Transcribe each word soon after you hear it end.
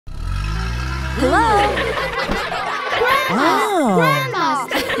Hello. Grandma.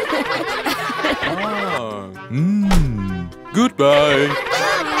 Goodbye.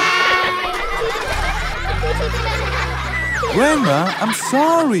 Grandma, I'm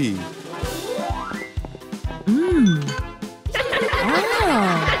sorry.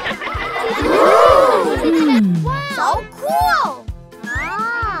 So cool.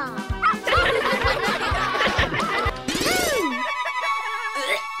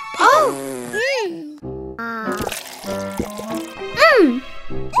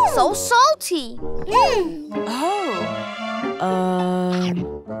 So salty.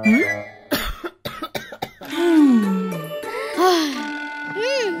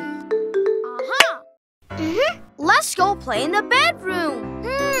 Let's go play in the bedroom.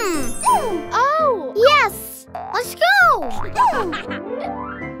 Oh, yes. Let's go.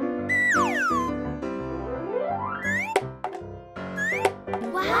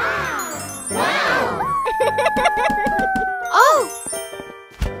 Wow. Oh.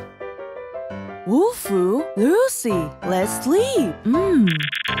 Wolfoo, Lucy, let's sleep. Oh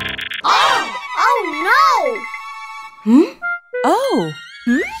no. Oh.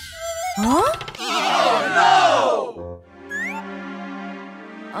 Huh?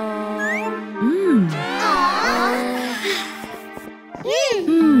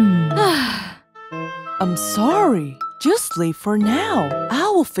 I'm sorry. Just sleep for now. I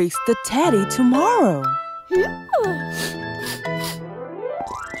will fix the teddy tomorrow.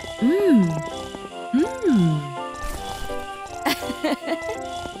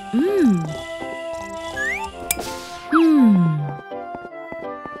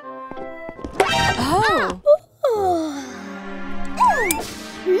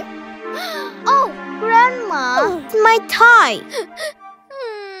 Oh, Grandma, it's my tie.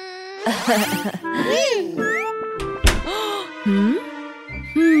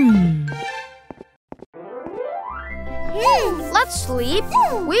 Let's sleep.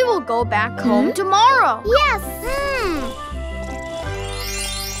 We will go back home tomorrow. Yes.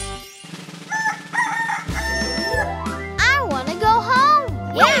 I want to go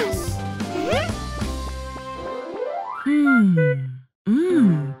home. Yes.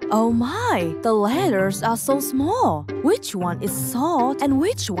 Oh my, the letters are so small. Which one is salt and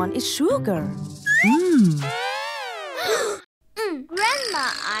which one is sugar?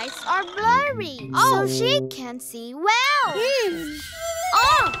 Grandma's eyes are blurry, so she can't see well.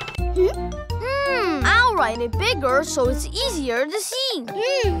 I'll write it bigger so it's easier to see.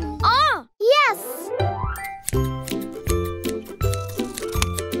 Yes.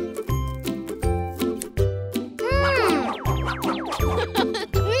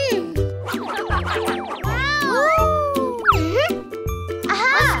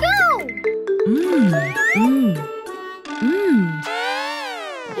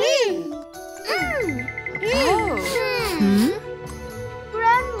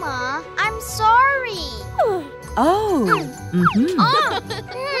 Grandma, I'm sorry.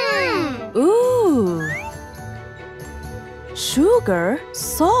 Ooh. Sugar,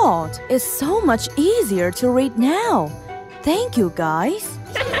 salt is so much easier to read now. Thank you, guys.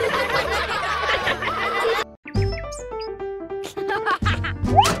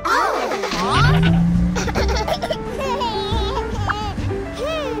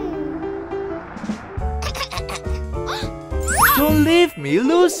 Don't leave me,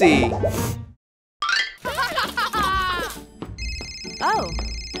 Lucy. Oh.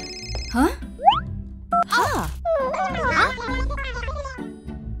 Huh? Ha.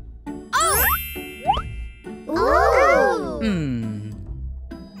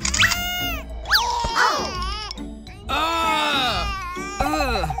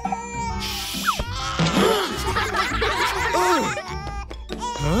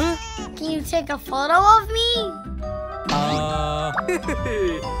 Can you take a photo of me?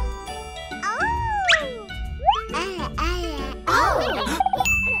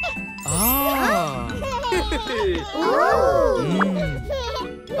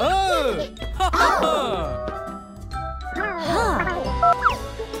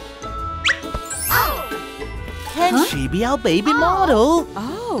 Can she be our baby model?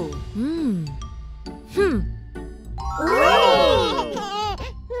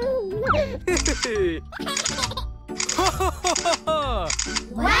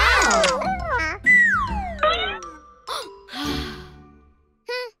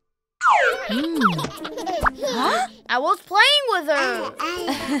 I was playing with her.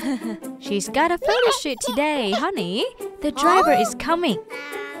 She's got a photo shoot today, honey. The driver is coming.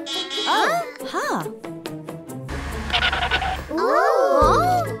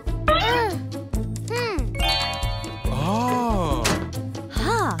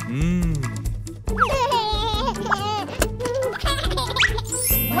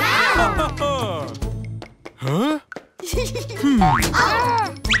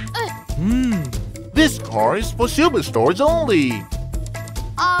 toys for superstores only.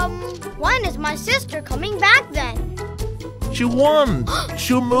 When is my sister coming back then? She won.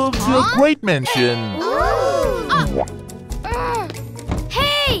 She'll move to a great mansion.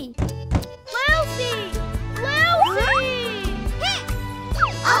 Hey! Lucy! Lucy!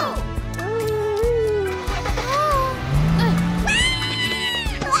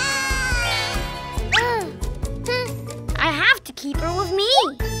 I have to keep her with me.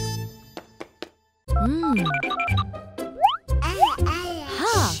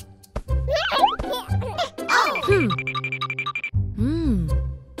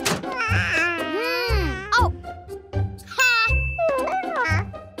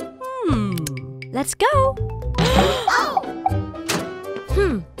 Let's go.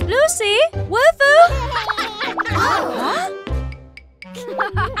 Lucy, Wolfoo.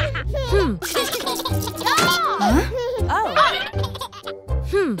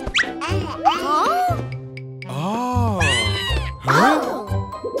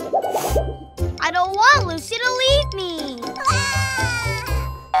 I don't want Lucy to leave me.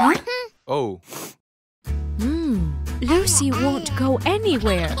 Oh. Lucy won't go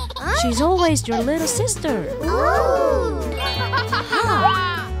anywhere. She's always your little sister. Wow!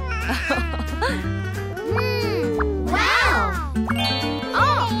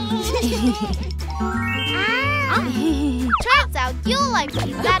 Turns out you like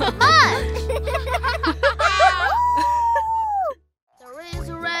me that much. There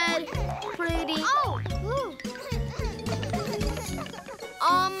is red, pretty.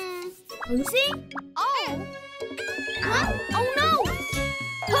 Lucy? Oh no!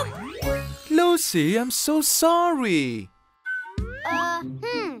 Lucy, I'm so sorry.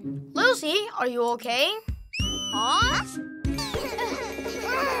 Lucy, are you okay? Huh?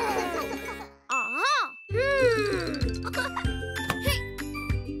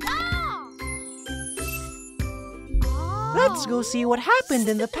 Let's go see what happened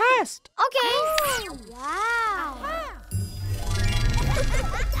in the past. Okay. Wow.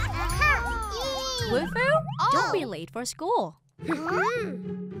 Wolfoo, don't be late for school. Wolfoo,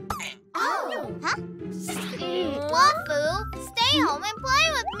 stay home and play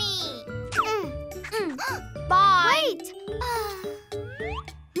with me. Bye. Wait.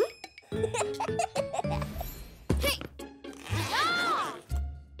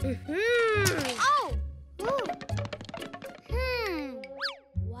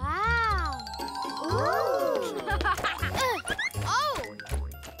 Wow.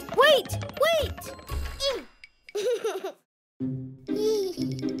 Wait.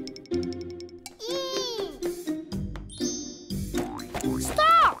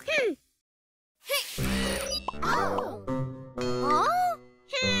 Stop!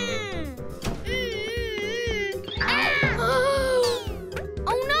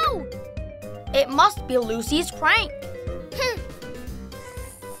 Oh no! It must be Lucy's prank.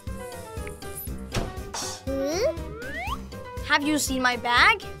 Have you seen my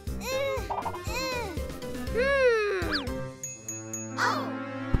bag?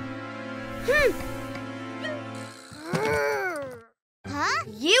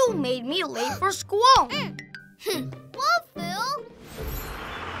 You made me late for school. Wolfoo?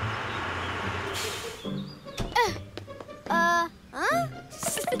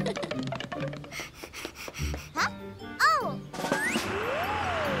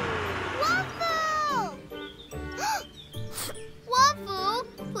 Wolfoo! Wolfoo,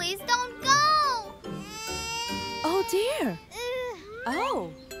 please don't go. Oh dear.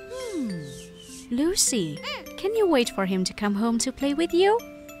 Oh. Lucy, can you wait for him to come home to play with you?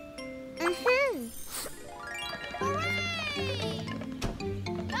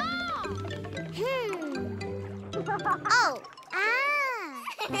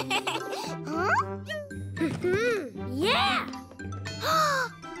 Yeah!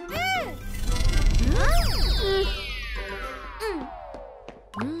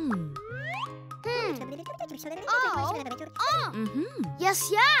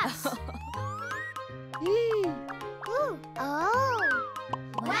 Yes.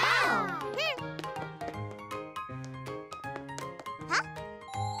 Wow!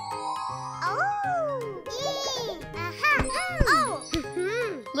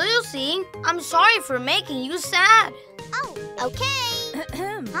 Lucy, I'm sorry for making you sad. Oh, okay.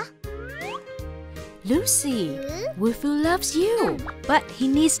 Lucy, Wolfoo loves you, but he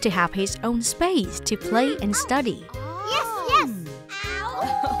needs to have his own space to play and study. Yes.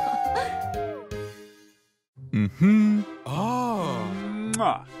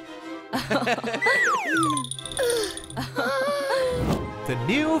 The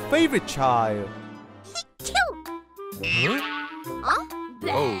new favorite child.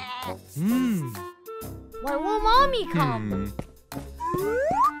 When will Mommy come?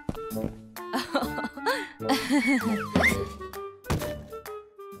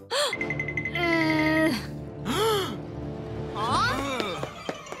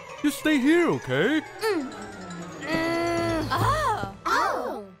 You stay here, okay?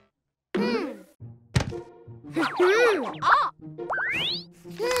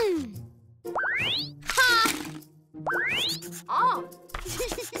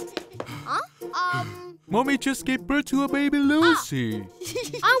 Mommy just gave birth to a baby Lucy.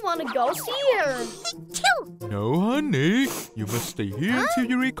 I want to go see her. No, honey. You must stay here until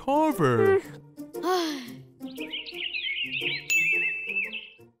you recover.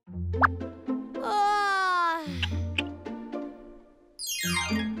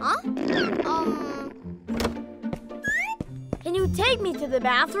 Can you take me to the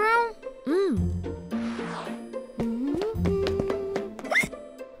bathroom?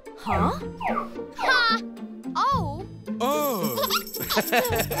 Huh? Oh.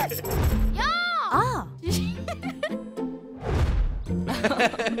 Yeah. Ah.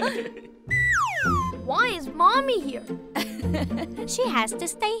 Why is Mommy here? She has to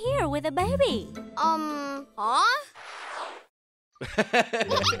stay here with the baby.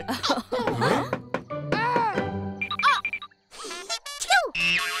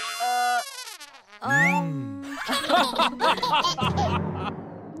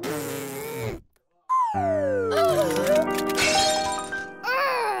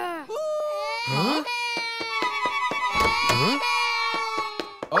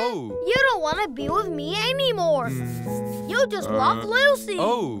 You don't want to be with me anymore. You just love Lucy.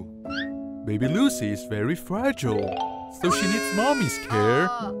 Baby Lucy is very fragile, so she needs Mommy's care.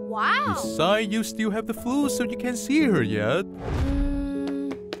 Wow. Besides, you still have the flu, so you can't see her yet.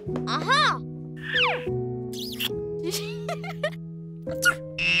 Huh?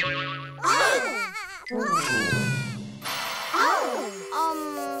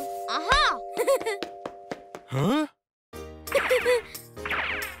 Huh?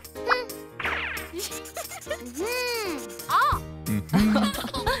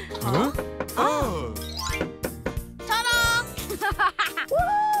 Ta-da!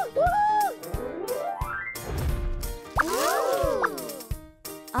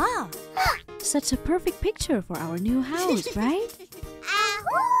 Such a perfect picture for our new house, right?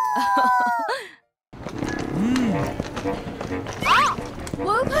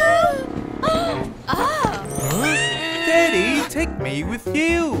 Daddy, take me with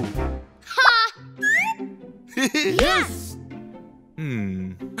you. Yes!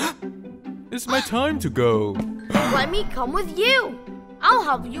 It's my time to go. Let me come with you. I'll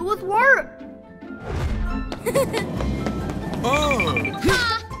help you with work.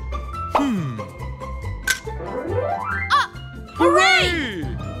 Hooray!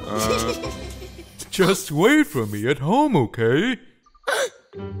 Just wait for me at home, okay?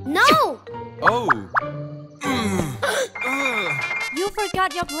 No! You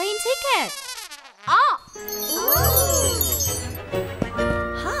forgot your plane ticket.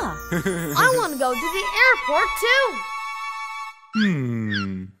 I want to go to the airport too.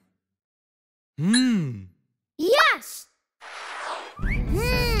 Yes!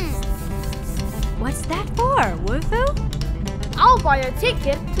 What's that for, Wolfoo? I'll buy a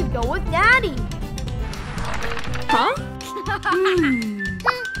ticket to go with Daddy. Huh?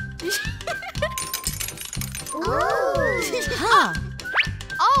 Hooray!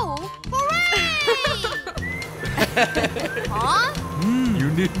 You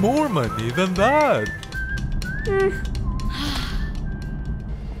need more money than that.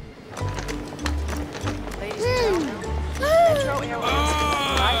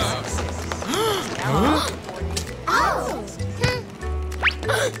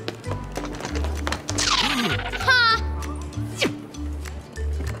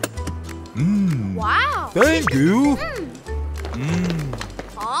 Wow! Thank you.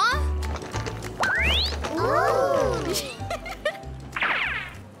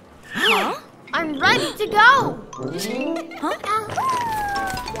 I'm ready to go.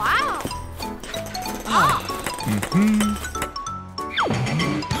 Wow!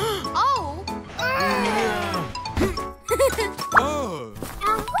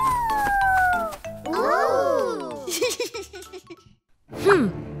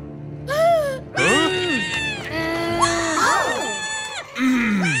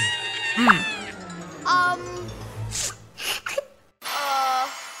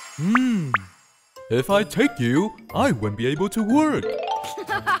 If I take you, I won't be able to work.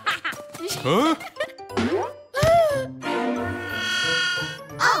 Huh?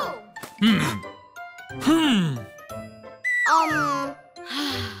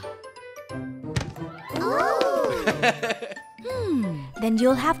 Then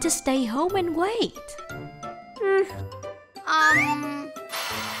you'll have to stay home and wait.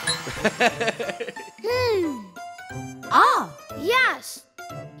 Ah, yes.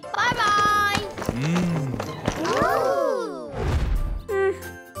 Bye-bye.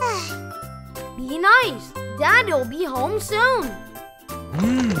 Be nice. Dad'll be home soon.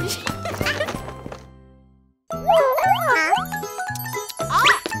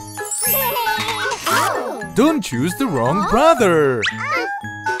 Don't choose the wrong brother.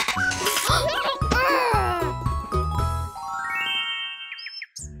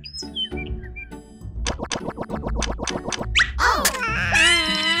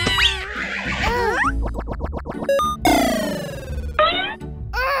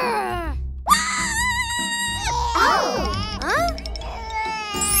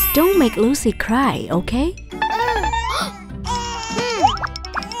 Don't make Lucy cry, okay?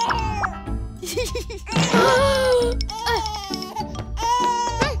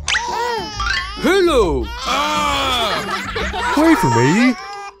 Hello. Wait for me.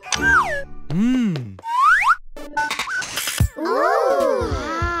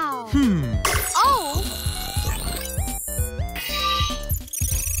 Wow. Oh.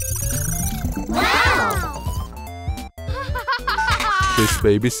 Wow. This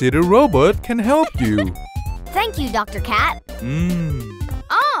babysitter robot can help you. Thank you, Dr. Cat.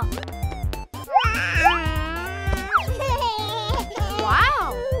 Oh.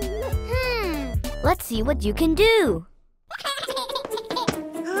 Wow. Let's see what you can do.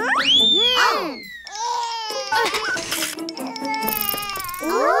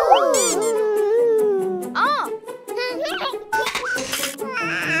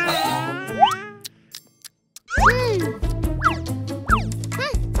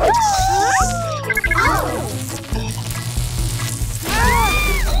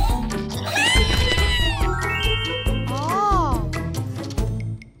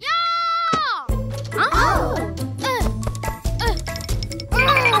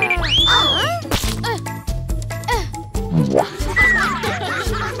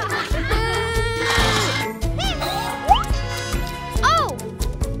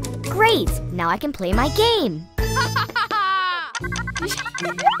 Great! Now I can play my game.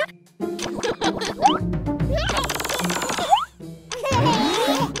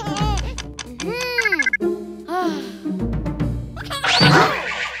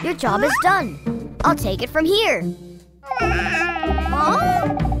 Your job is done. I'll take it from here.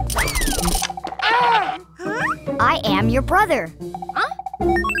 I am your brother.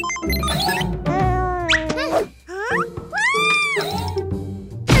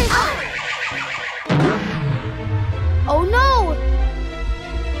 Oh no!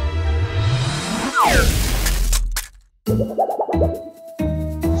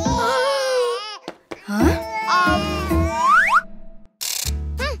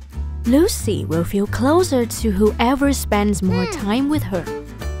 Lucy will feel closer to whoever spends more time with her.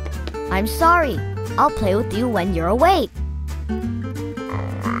 I'm sorry. I'll play with you when you're awake.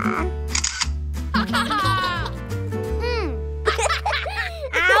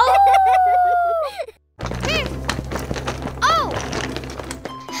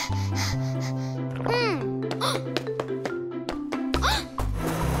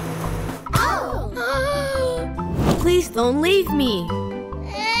 Please don't leave me.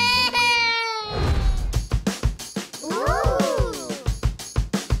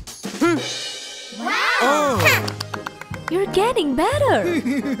 You're getting better.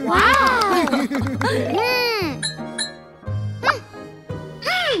 Wow!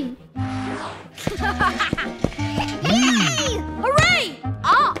 Hooray!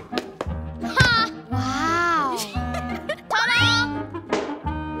 Ah! Wow! Ta-da!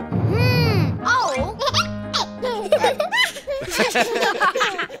 Oh!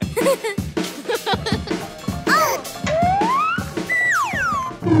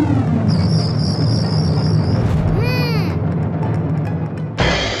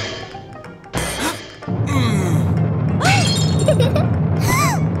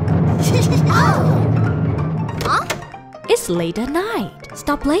 It's late at night.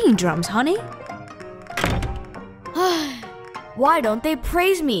 Stop playing drums, honey. Why don't they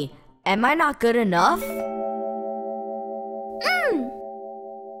praise me? Am I not good enough?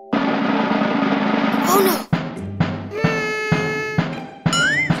 Oh no!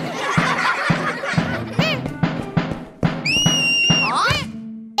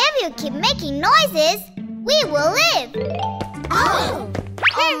 If you keep making noises, we will live.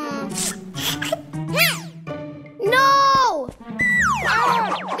 No!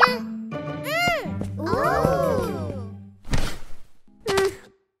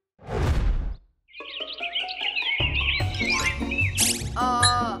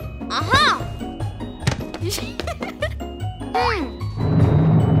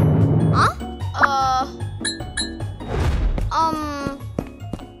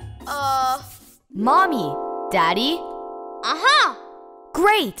 Mommy, Daddy. Uh-huh.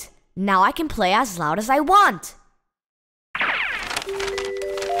 Great! Now I can play as loud as I want.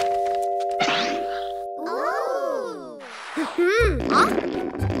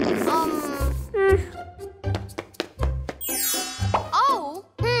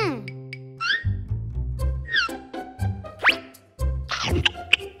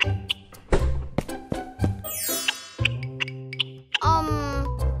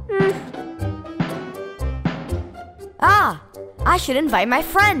 Ah, I should invite my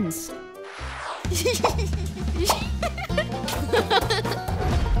friends.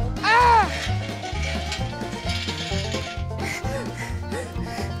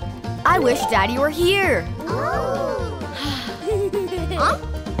 I wish Daddy were here.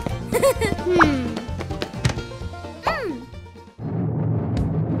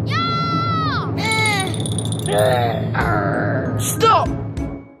 Stop!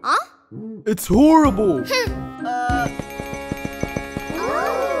 Huh? It's horrible!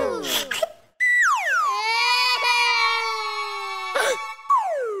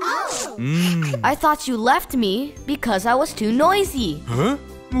 I thought you left me because I was too noisy. Huh?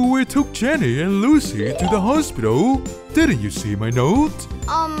 We took Jenny and Lucy to the hospital. Didn't you see my note?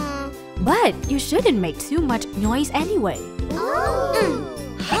 But you shouldn't make too much noise anyway.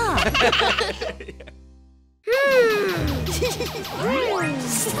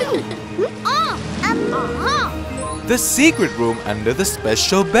 The secret room under the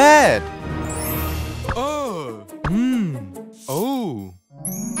special bed. Oh. Oh.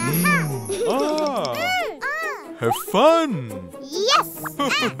 Ah. Have fun. Yes!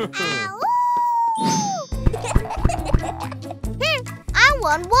 I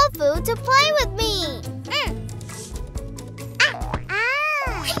want Wolfoo to play with me.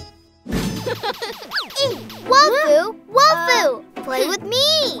 Wolfoo, Wolfoo, play with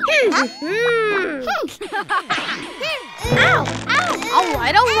me. Ow! Ow! All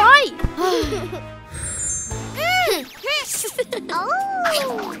right, all right.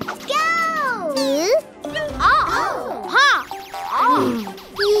 Oh, go!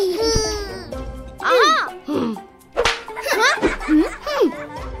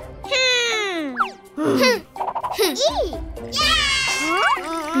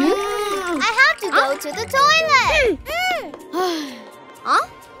 I have to go to the toilet. Huh?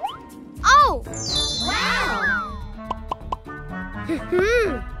 Oh! Wow!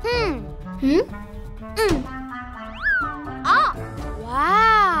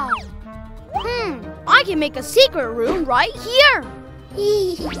 Wow! I can make a secret room right here.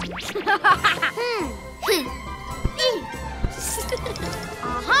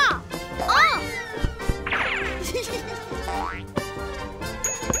 Aha!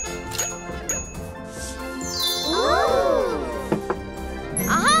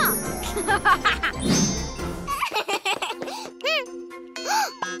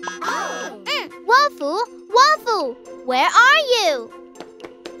 Wolfoo, Wolfoo, where are you?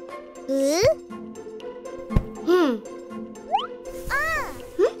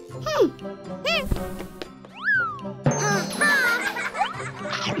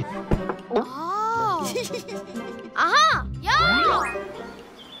 Aha! Yeah!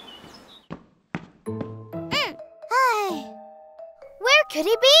 Where could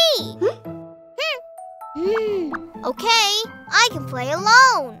he be? Okay, I can play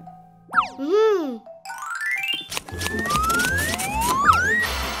alone.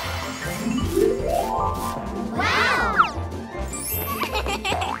 Wow!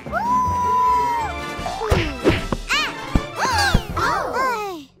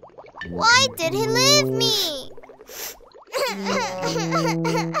 Why did he leave me?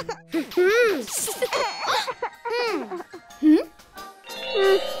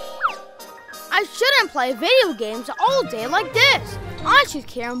 I shouldn't play video games all day like this. I should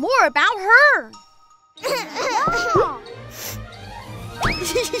care more about her.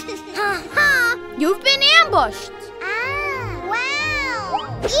 You've been ambushed. Wow!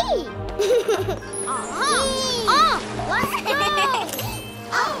 Let's go!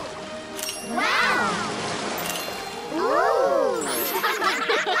 Wow!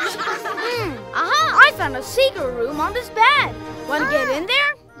 I found a secret room on this bed. Want to get in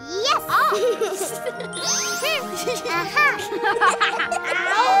there? Yes!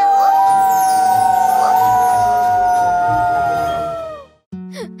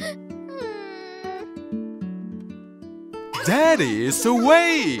 Daddy is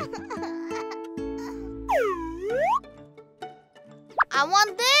away. I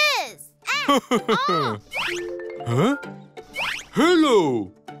want this. Huh?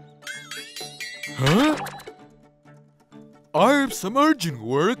 Hello! Huh? I have some urgent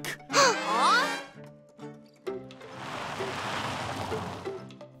work.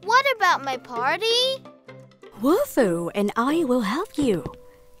 What about my party? Wolfoo and I will help you.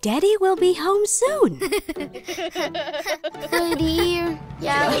 Daddy will be home soon. Red here,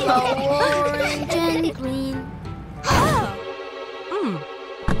 yellow, orange, and green.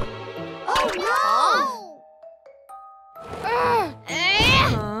 Oh no!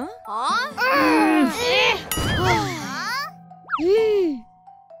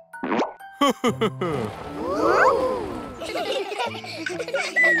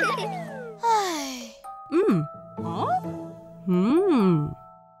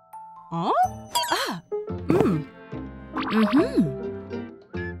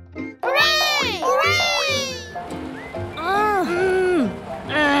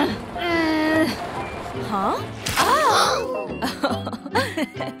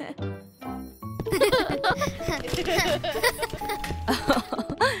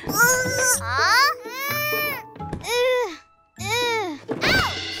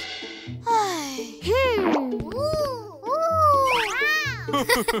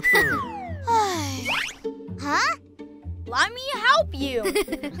 Huh? Let me help you.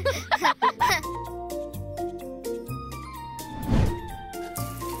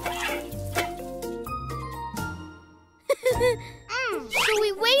 Should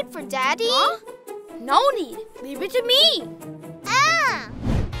we wait for Daddy? Huh? No need. Leave it to me. Ah!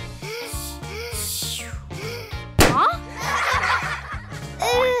 Huh?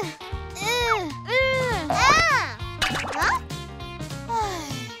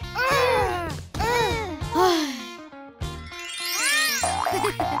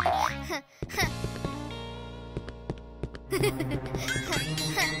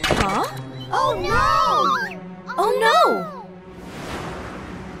 Huh? Oh no! Oh no!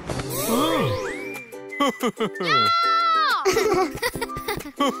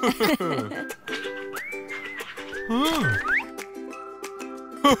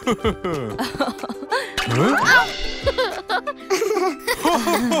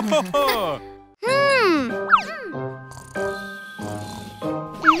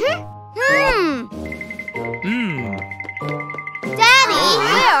 Daddy,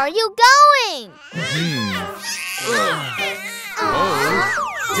 where are you going?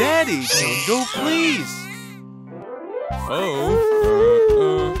 Daddy, don't go, please.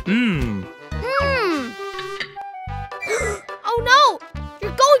 Oh no!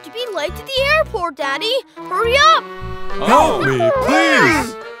 You're going to be late to the airport, Daddy. Hurry up! Help me,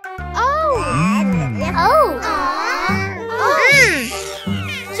 please.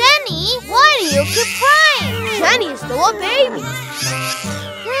 Jenny, why do you keep crying? Jenny is still a baby.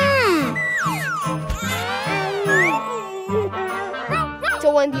 So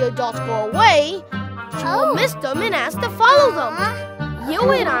when the adults go away, she will miss them and ask to follow them.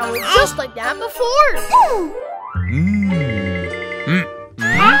 You and I were just like that before.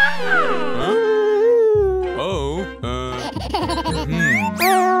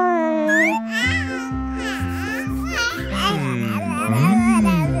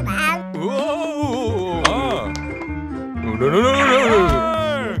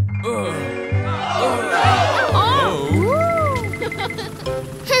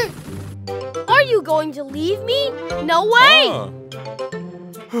 Are you going to leave me? No way!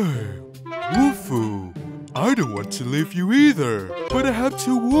 Wolfoo, I don't want to leave you either, but I have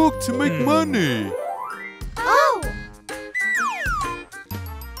to work to make money. Oh!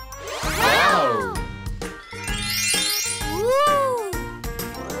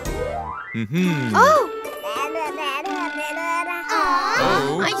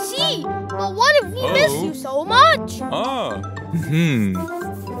 I see. But what if we miss you so much? Wow!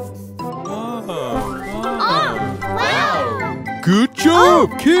 Good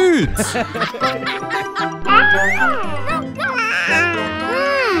job, kids!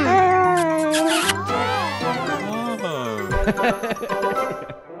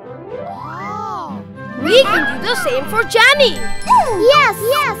 We can do the same for Jenny. Yes,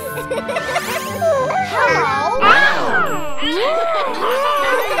 yes! Hello!